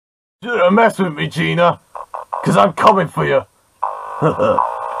Don't mess with me, Gina, cause I'm coming for you.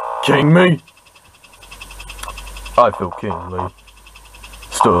 King me? I feel kingly.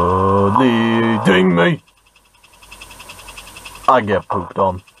 Leading me. I get pooped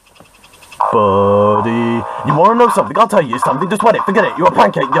on. Buddy, you wanna know something? I'll tell you something. Just sweat it, forget it. You're a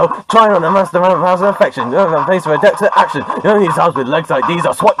pancake, yo. Trying on a master house of affection. Face for a dex action. You don't need house with legs like these.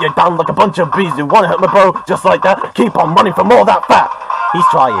 I'll swat you down like a bunch of bees. You wanna hurt my bro just like that? Keep on running from all that fat. He's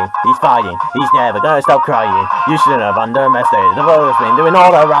trying, he's fighting, he's never gonna stop crying. You shouldn't have underestimated the bro's been doing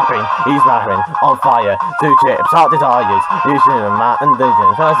all the rapping. He's marrying on fire, 2 chips, heart desires. You shouldn't have mad and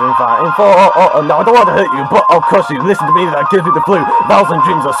visions, has been fighting for. No, I don't want to hurt you, but I'll crush you. Listen to me, that gives me the flu. Thousand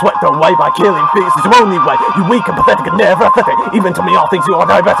dreams are swept away by killing feet. It's your only way. You weak and pathetic and never athletic. Even to me, all things you are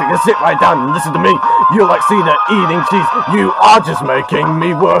diabetic. And sit right down and listen to me. You're like Cena eating cheese. You are just making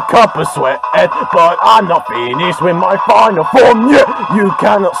me work up a sweat, Ed. But I'm not finished with my final form yet. You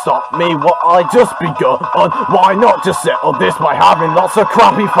cannot stop me what I just begun. Why not just settle this by having lots of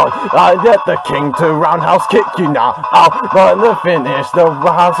crappy fun? I get the king to roundhouse kick you now. But the finish, the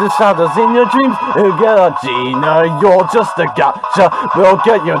house is shadows in your dreams. You get a Gina, you're just a gotcha. We'll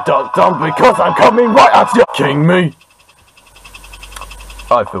get your duck done because I'm coming right at you. King me?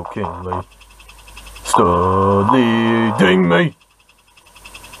 I feel kingly. Leading me.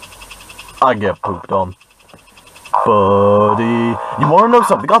 I get pooped on. Buddy, you wanna know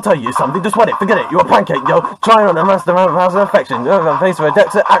something? I'll tell you something. Just sweat it, forget it. You're a pancake, yo. Trying on a master house of affection. Face for a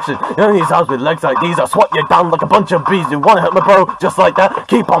dex action. You don't need house with legs like these. I'll swat you down like a bunch of bees. You wanna hurt my bro just like that?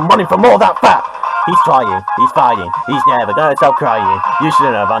 Keep on running from all that fat. He's trying, he's fighting, he's never gonna stop crying. You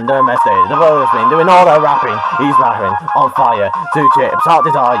shouldn't have underestimated the bro's been doing all the rapping. He's marrying on fire, 2 chips, heart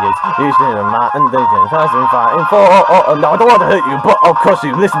desires. You shouldn't have mad and visions, has been fighting for. No, I don't want to hurt you, but I'll crush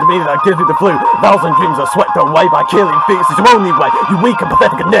you. Listen to me, that gives me the flu. Thousand dreams are swept away by killing feet. It's your only way. You weak and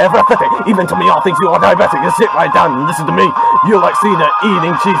pathetic and never athletic. Even to me, all things you are diabetic. And sit right down and listen to me. You're like Cena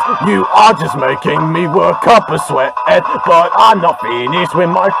eating cheese. You are just making me work up a sweat, Ed. But I'm not finished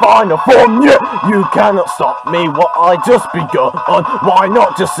with my final form yet. You cannot stop me what I just begun. Why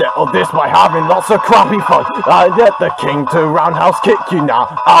not just settle this by having lots of crappy fun? I get the king to roundhouse kick you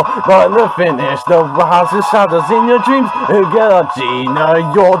now. But the finish, the house is shadows in your dreams. You get a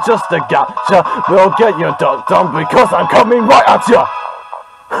Gina, you're just a gotcha. We'll get your duck done because I'm coming right at you.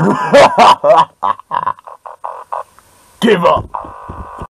 Give up.